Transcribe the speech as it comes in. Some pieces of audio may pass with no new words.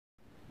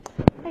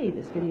Hi,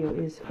 this video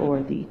is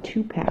for the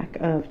 2-pack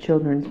of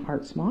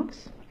Childrenartsmocks.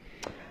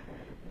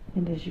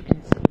 And as you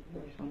can see,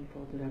 there's one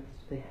folded up,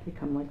 they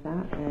come like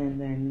that,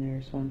 and then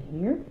there's one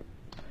here.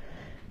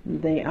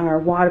 They are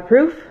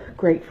waterproof,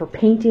 great for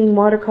painting,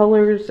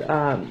 watercolors,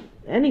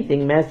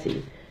 anything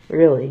messy,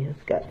 really.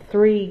 It's got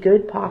 3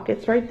 good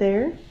pockets right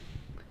there.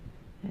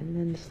 And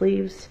then the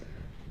sleeves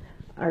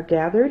are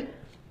gathered.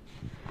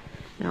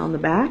 Now on the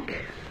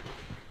back,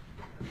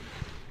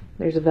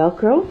 there's a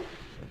Velcro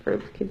for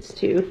the kids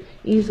to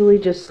easily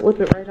just slip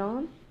it right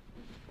on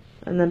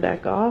and then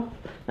back off.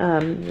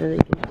 And then you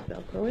can just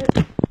Velcro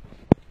it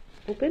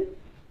open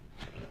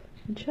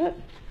and shut.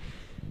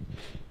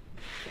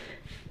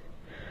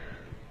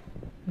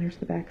 There's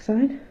the back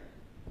side.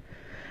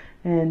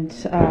 And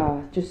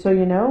just so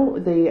you know,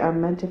 they are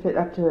meant to fit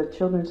up to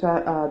children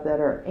that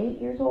are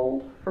 8 years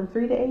old, from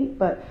 3 to 8.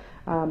 But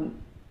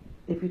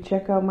if you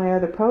check out my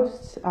other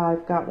posts,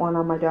 I've got one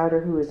on my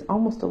daughter who is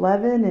almost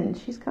 11, and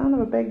she's kind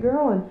of a big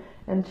girl,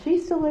 and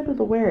she's still able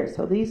to wear it.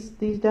 So these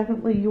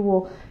definitely, you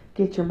will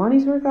get your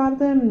money's worth out of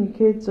them, and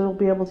your kids will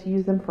be able to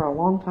use them for a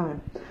long time.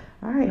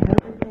 All right, have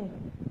a good day.